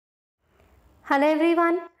Hello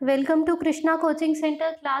everyone, welcome to Krishna Coaching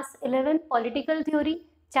Center class 11 Political Theory,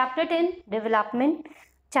 Chapter 10 Development.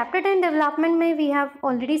 Chapter 10 Development में we have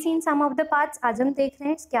already seen some of the parts. आज हम देख रहे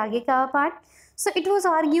हैं इसके आगे का part. So it was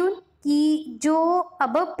argued कि जो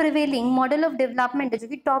above prevailing model of development है, जो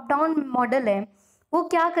कि top down model है, वो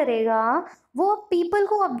क्या करेगा, वो people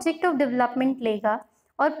को object of development लेगा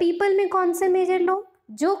और people में कौन से मेजर लोग,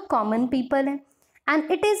 जो common people हैं.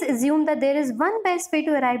 And it is assumed that there is one best way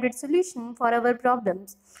to arrive at solution for our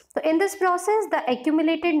problems. So in this process, the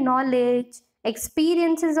accumulated knowledge,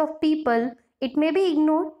 experiences of people, it may be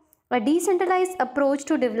ignored. A decentralized approach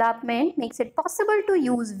to development makes it possible to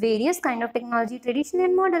use various kind of technology, tradition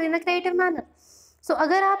and model in a creative manner. So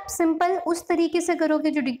अगर आप simple उस तरीके से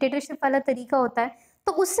करोगे जो dictatorship वाला तरीका होता है,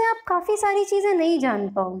 तो उससे आप काफ़ी सारी चीज़ें नहीं जान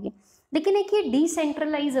पाओगे. लेकिन एक ये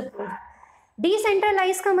डिसेंट्रलाइज अप्रोच,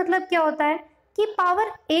 डिसेंट्रलाइज का मतलब क्या होता है कि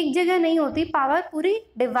पावर एक जगह नहीं होती, पावर पूरी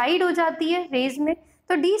डिवाइड हो जाती है वेज में.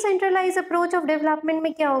 तो डिसेंट्रलाइज अप्रोच ऑफ डेवलपमेंट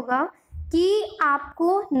में क्या होगा कि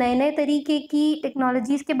आपको नए नए तरीके की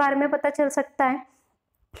टेक्नोलॉजीज़ के बारे में पता चल सकता है.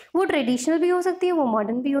 वो ट्रेडिशनल भी हो सकती है, वो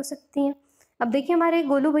मॉडर्न भी हो सकती हैं. अब देखिए हमारे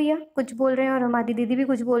गोलू भैया कुछ बोल रहे हैं और हमारी दीदी भी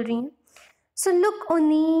कुछ बोल रही हैं. So look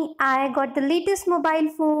Oni, I got the latest mobile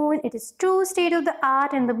phone. It is true state of the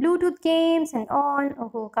art and the Bluetooth games and all.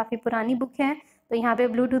 ओहो काफ़ी पुरानी बुक है, तो यहाँ पे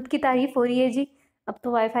ब्लूटूथ की तारीफ हो रही है जी. अब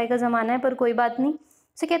तो वाईफाई का ज़माना है, पर कोई बात नहीं.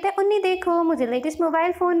 सो कहते हैं उन्नी देखो मुझे लेटेस्ट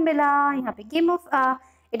मोबाइल फ़ोन मिला, यहाँ पे game of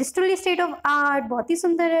it is truly state of art, बहुत ही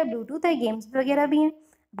सुंदर है, ब्लूटूथ है, गेम्स वगैरह भी हैं.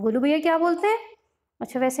 गोलू भैया क्या बोलते हैं?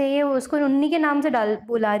 अच्छा वैसे ये उसको उन्नी के नाम से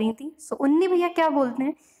बुला रही थी. सो उन्नी भैया क्या बोलते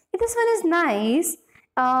हैं? This one is nice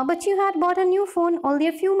but you had bought a new phone only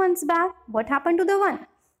a few months back, what happened to the one.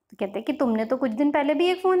 तो कहते हैं कि तुमने तो कुछ दिन पहले भी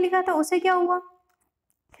एक फ़ोन लिखा था, उसे क्या हुआ?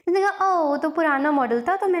 मैंने कहा ओ तो पुराना मॉडल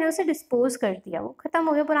था, तो मैंने उसे डिस्पोज कर दिया, वो ख़त्म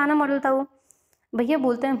हो गया, पुराना मॉडल था वो. भैया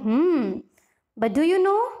बोलते हैं बट डू यू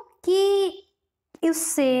नो कि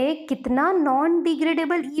इससे कितना नॉन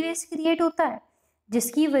डिग्रेडेबल ई वेस्ट क्रिएट होता है,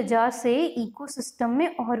 जिसकी वजह से इकोसिस्टम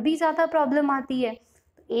में और भी ज़्यादा प्रॉब्लम आती है.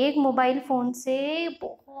 तो एक मोबाइल फ़ोन से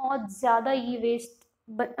बहुत ज़्यादा ई वेस्ट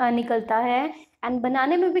निकलता है एंड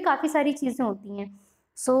बनाने में भी काफ़ी सारी चीज़ें होती हैं.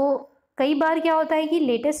 सो कई बार क्या होता है कि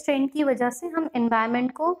लेटेस्ट ट्रेंड की वजह से हम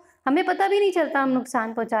एनवायरनमेंट को, हमें पता भी नहीं चलता हम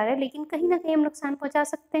नुकसान पहुंचा रहे हैं, लेकिन कहीं ना कहीं हम नुकसान पहुंचा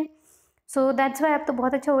सकते हैं. So that's why. अब तो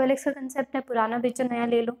बहुत अच्छा OLX का कंसेप्ट है, पुराना बेचो नया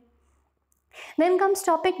ले लो. Then comes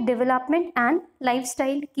topic development and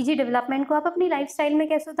lifestyle, कि जी डेवलपमेंट को आप अपनी लाइफस्टाइल में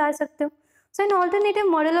कैसे उतार सकते हो. सो an alternative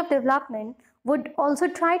model of development would also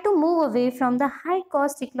try to move away from the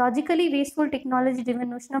high-cost, ecologically wasteful,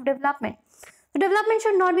 technology-driven notion of development. So development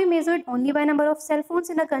should not be measured only by number of cell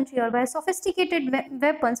phones in a country or by sophisticated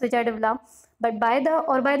weapons which are developed, but by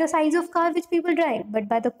the size of car which people drive, but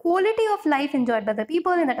by the quality of life enjoyed by the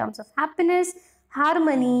people in the terms of happiness,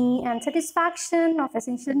 harmony and satisfaction of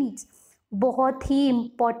essential needs. बहुत ही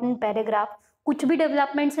important paragraph. कुछ भी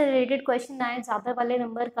development से related question आए ज़्यादा वाले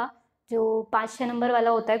number का, जो 5-6 number वाला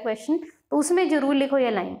होता है क्वेश्चन, तो उसमें ज़रूर लिखो ये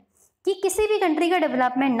लाइन कि किसी भी कंट्री का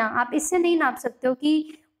डेवलपमेंट ना आप इससे नहीं नाप सकते हो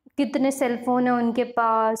कि कितने सेल फोन है उनके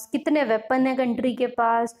पास, कितने वेपन है कंट्री के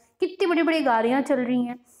पास, कितनी बड़ी बड़ी गाड़ियाँ चल रही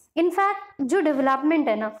हैं. इनफैक्ट जो डेवलपमेंट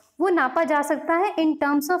है ना, वो नापा जा सकता है इन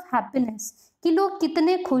टर्म्स ऑफ हैप्पीनेस, कि लोग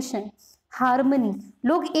कितने खुश हैं, हार्मनी,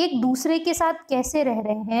 लोग एक दूसरे के साथ कैसे रह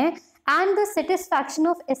रहे हैं, and the satisfaction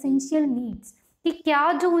of essential needs, कि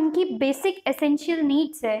क्या जो उनकी बेसिक एसेंशियल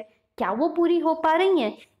नीड्स है क्या वो पूरी हो पा रही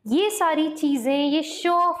हैं. ये सारी चीज़ें, ये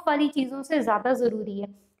शो ऑफ वाली चीज़ों से ज़्यादा ज़रूरी है.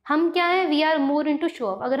 हम क्या है, we are more into show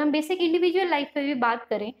off. अगर हम बेसिक इंडिविजुअल लाइफ पे भी बात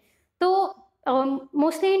करें तो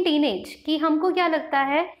मोस्टली इन टीनेज, कि हमको क्या लगता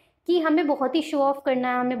है कि हमें बहुत ही शो ऑफ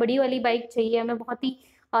करना है, हमें बड़ी वाली बाइक चाहिए, हमें बहुत ही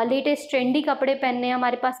लेटेस्ट ट्रेंडी कपड़े पहनने हैं,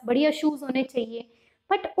 हमारे पास बढ़िया शूज़ होने चाहिए.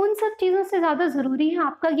 बट उन सब चीज़ों से ज़्यादा ज़रूरी है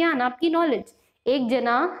आपका ज्ञान, आपकी नॉलेज. एक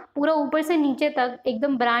जना पूरा ऊपर से नीचे तक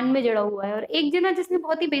एकदम ब्रांड में जड़ा हुआ है, और एक जना जिसने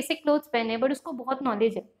बहुत ही बेसिक क्लोथ्स पहने हैं बट उसको बहुत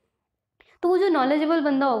नॉलेज है. तो वो जो नॉलेजेबल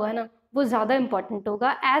बंदा होगा ना, वो ज़्यादा इंपॉर्टेंट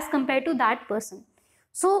होगा as compare to that person.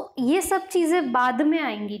 सो ये सब चीज़ें बाद में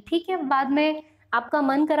आएंगी, ठीक है, बाद में आपका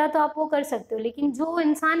मन करा तो आप वो कर सकते हो. लेकिन जो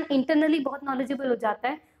इंसान इंटरनली बहुत नॉलेजेबल हो जाता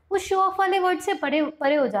है, वो शो ऑफ वाले वर्ड से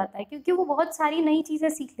परे हो जाता है, क्योंकि वो बहुत सारी नई चीज़ें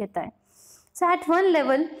सीख लेता है. So at one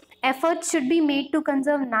level, efforts should be made to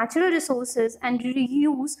conserve natural resources and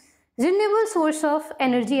reuse renewable source of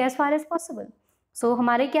energy as far as possible. So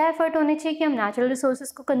हमारे क्या एफर्ट होने चाहिए कि हम नेचुरल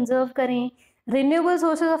रिसोर्सेज को कंजर्व करें, रिन्यूएबल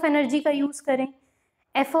सोर्सेज ऑफ एनर्जी का use करें,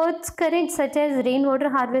 एफर्ट्स करें such as rain water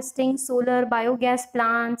harvesting, solar, biogas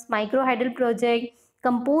plants, micro hydel project,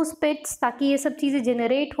 compost पिट्स, ताकि ये सब चीज़ें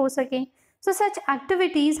जनरेट हो सकें. सो सच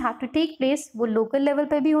activities have to take place. वो लोकल लेवल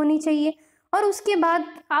पे भी होनी चाहिए और उसके बाद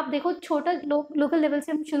आप देखो छोटा लोकल लेवल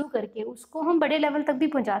से हम शुरू करके उसको हम बड़े लेवल तक भी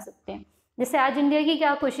पहुंचा सकते हैं। जैसे आज इंडिया की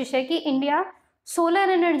क्या कोशिश है कि इंडिया सोलर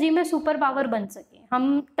एनर्जी में सुपर पावर बन सके,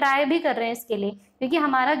 हम ट्राई भी कर रहे हैं इसके लिए, क्योंकि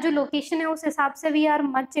हमारा जो लोकेशन है उस हिसाब से we are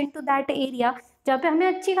much into that area जहाँ पे हमें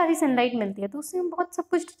अच्छी खासी सनलाइट मिलती है, तो उससे हम बहुत सब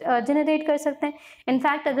कुछ जनरेट कर सकते हैं।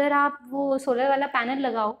 इनफैक्ट अगर आप वो सोलर वाला पैनल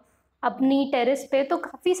लगाओ अपनी टेरेस पे तो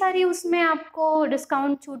काफ़ी सारी उसमें आपको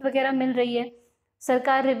डिस्काउंट छूट वगैरह मिल रही है,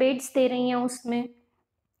 सरकार रिबेट्स दे रही हैं उसमें।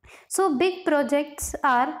 So big projects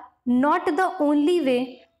are not the only way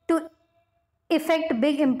to effect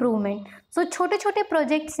big improvement. सो छोटे छोटे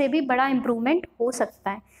प्रोजेक्ट से भी बड़ा इम्प्रूवमेंट हो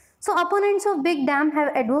सकता है। So opponents of big dam have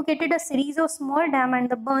advocated a series of small dam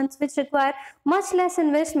and the burns which require much less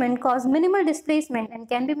investment, cause minimal displacement and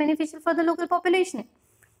can be beneficial for the local population.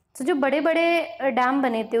 So जो बड़े बड़े dam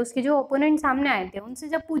बने थे उसके जो opponent सामने आए थे उनसे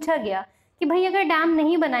जब पूछा गया कि भाई अगर डैम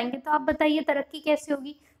नहीं बनाएंगे तो आप बताइए तरक्की कैसे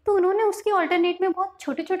होगी, तो उन्होंने उसके ऑल्टरनेट में बहुत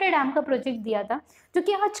छोटे छोटे डैम का प्रोजेक्ट दिया था जो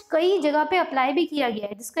कि आज कई जगह पे अप्लाई भी किया गया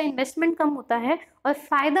है, जिसका इन्वेस्टमेंट कम होता है और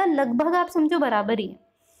फायदा लगभग आप समझो बराबर ही है।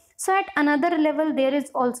 So at another level, there is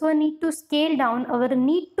also a need to scale down our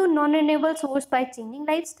need to non-renewable source by changing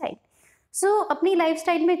lifestyle. So अपनी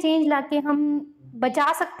lifestyle में change लाके हम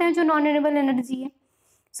बचा सकते हैं जो non-renewable energy है।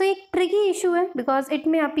 So एक tricky issue है because it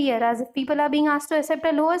may appear as if people are being asked to accept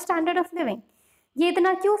a lower standard of living. ये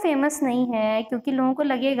इतना क्यों फेमस नहीं है, क्योंकि लोगों को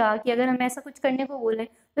लगेगा कि अगर हम ऐसा कुछ करने को बोले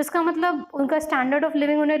तो इसका मतलब उनका स्टैंडर्ड ऑफ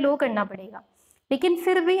लिविंग उन्हें लो करना पड़ेगा। लेकिन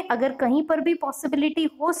फिर भी अगर कहीं पर भी पॉसिबिलिटी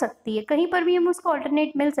हो सकती है, कहीं पर भी हम उसको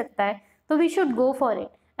ऑल्टरनेट मिल सकता है तो we should go for it.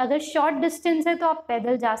 अगर शॉर्ट डिस्टेंस है तो आप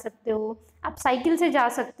पैदल जा सकते हो, आप साइकिल से जा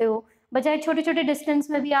सकते हो, बजाय छोटे छोटे डिस्टेंस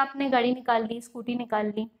में भी आपने गाड़ी निकाल ली, स्कूटी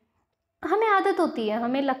निकाल ली। हमें आदत होती है,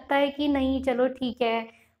 हमें लगता है कि नहीं चलो ठीक है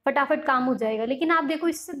फटाफट काम हो जाएगा, लेकिन आप देखो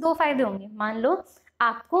इससे दो फायदे होंगे। मान लो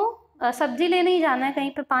आपको सब्जी लेने ही जाना है,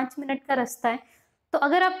 कहीं पे 5 मिनट का रास्ता है, तो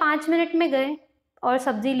अगर आप 5 मिनट में गए और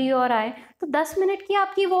सब्जी लिए और आए तो 10 मिनट की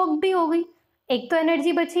आपकी वॉक भी हो गई। एक तो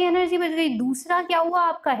एनर्जी बची, एनर्जी बच गई, दूसरा क्या हुआ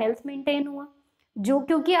आपका हेल्थ मेंटेन हुआ। जो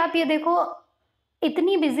क्योंकि आप ये देखो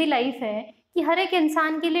इतनी बिजी लाइफ है कि हर एक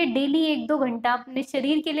इंसान के लिए डेली 1-2 घंटा अपने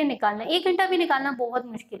शरीर के लिए निकालना, 1 घंटा भी निकालना बहुत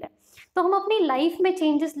मुश्किल है। तो हम अपनी लाइफ में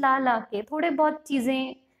चेंजेस ला के थोड़े बहुत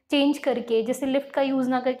चीज़ें चेंज करके, जैसे लिफ्ट का यूज़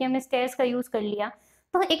ना करके हमने स्टेयर्स का यूज़ कर लिया,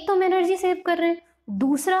 तो एक तो हम एनर्जी सेव कर रहे हैं,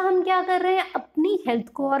 दूसरा हम क्या कर रहे हैं अपनी हेल्थ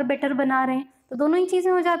को और बेटर बना रहे हैं, तो दोनों ही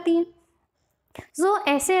चीज़ें हो जाती हैं। सो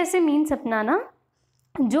ऐसे ऐसे मीन्स अपनाना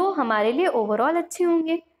जो हमारे लिए ओवरऑल अच्छे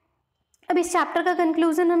होंगे। अब इस चैप्टर का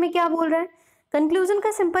कंक्लूजन हमें क्या बोल रहा है? कंक्लूजन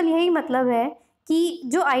का सिंपल यही मतलब है कि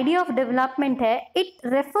जो आइडिया ऑफ डेवलपमेंट है it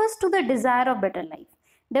refers to the desire of better life.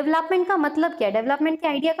 Development का मतलब क्या है? डेवलपमेंट के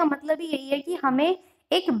आइडिया का मतलब ही यही है कि हमें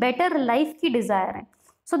एक बेटर लाइफ की डिजायर है।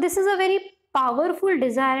 So this is a very powerful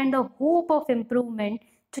desire and the hope of improvement,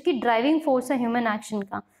 जो कि ड्राइविंग फोर्स है ह्यूमन एक्शन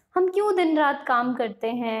का। हम क्यों दिन रात काम करते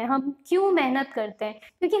हैं, हम क्यों मेहनत करते हैं?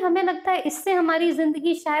 क्योंकि हमें लगता है इससे हमारी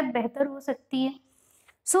जिंदगी शायद बेहतर हो सकती है।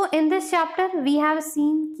 सो in this chapter we have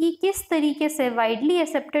seen कि किस तरीके से widely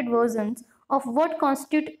accepted versions of what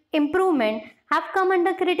constitute improvement have come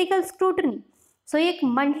under critical scrutiny. सो एक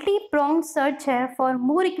मल्टी प्रोंग सर्च है for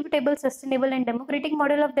more equitable, sustainable and democratic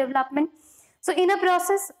model of development. So in a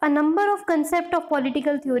process a number of concept of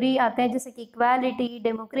political theory आते हैं, जैसे कि equality,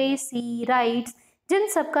 democracy, rights, जिन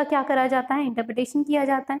सब का क्या करा जाता है, इंटरप्रिटेशन किया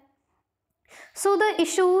जाता है। So the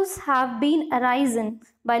issues have been arisen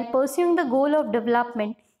while pursuing the goal of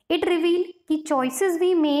development. It revealed कि choices we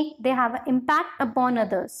make they have an impact upon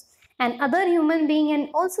others and other human being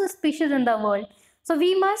and also species in the world. So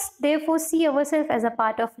we must therefore see ourselves as a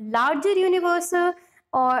part of larger universe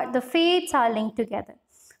or the fates are linked together.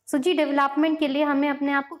 So ji development के लिए हमें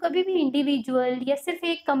अपने आप को कभी भी individual या सिर्फ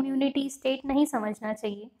एक कम्युनिटी स्टेट नहीं समझना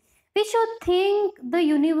चाहिए। We should think the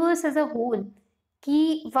universe as a whole,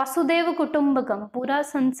 कि वासुदेव कुटुंबकम, पूरा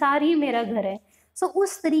संसार ही मेरा घर है। सो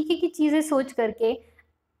उस तरीके की चीज़ें सोच करके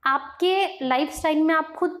आपके लाइफस्टाइल में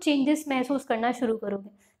आप खुद चेंजेस महसूस करना शुरू करोगे।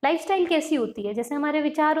 लाइफस्टाइल कैसी होती है? जैसे हमारे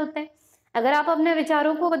विचार होते हैं, अगर आप अपने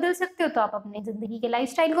विचारों को बदल सकते हो तो आप अपनी ज़िंदगी के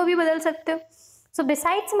लाइफस्टाइल को भी बदल सकते हो। So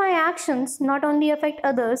besides my actions not only affect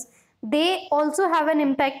others, they also have an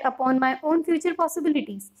impact upon my own future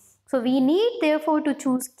possibilities. So we need therefore to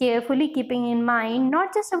choose carefully, keeping in mind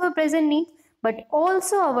not just our present needs but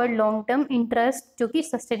also our long term interest, जो कि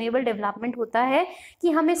sustainable development होता है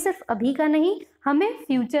कि हमें सिर्फ अभी का नहीं, हमें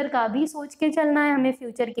फ्यूचर का भी सोच के चलना है, हमें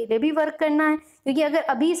फ्यूचर के लिए भी वर्क करना है। क्योंकि अगर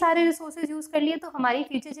अभी सारे रिसोर्सेज यूज़ कर लिए तो हमारी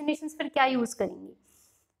फ्यूचर जनरेशंस फिर क्या यूज़ करेंगी?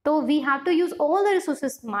 तो we have to use all the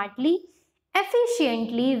resources smartly,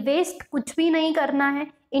 efficiently. Waste कुछ भी नहीं करना है,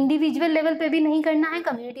 इंडिविजुअल लेवल पे भी नहीं करना है,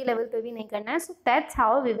 कम्युनिटी लेवल पे भी नहीं करना है। So that's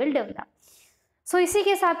how we will develop. सो इसी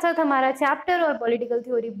के साथ साथ हमारा चैप्टर और पॉलिटिकल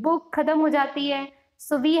थ्योरी बुक खत्म हो जाती है.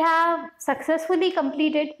 So we have successfully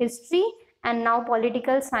completed history and now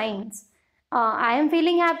political science. I am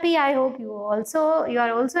feeling happy. I hope you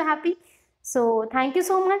are also happy. So thank you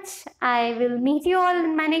so much. I will meet you all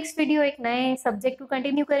in my next video. एक नए subject को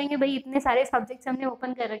continue करेंगे. भाई इतने सारे subjects हमने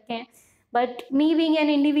open कर रखे हैं, but me being an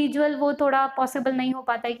individual वो थोड़ा पॉसिबल नहीं हो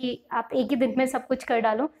पाता है कि आप एक ही दिन में सब कुछ कर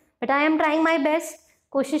डालो. But I am trying my best.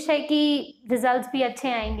 कोशिश है कि रिजल्ट्स भी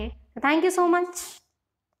अच्छे आएंगे. Thank you so much.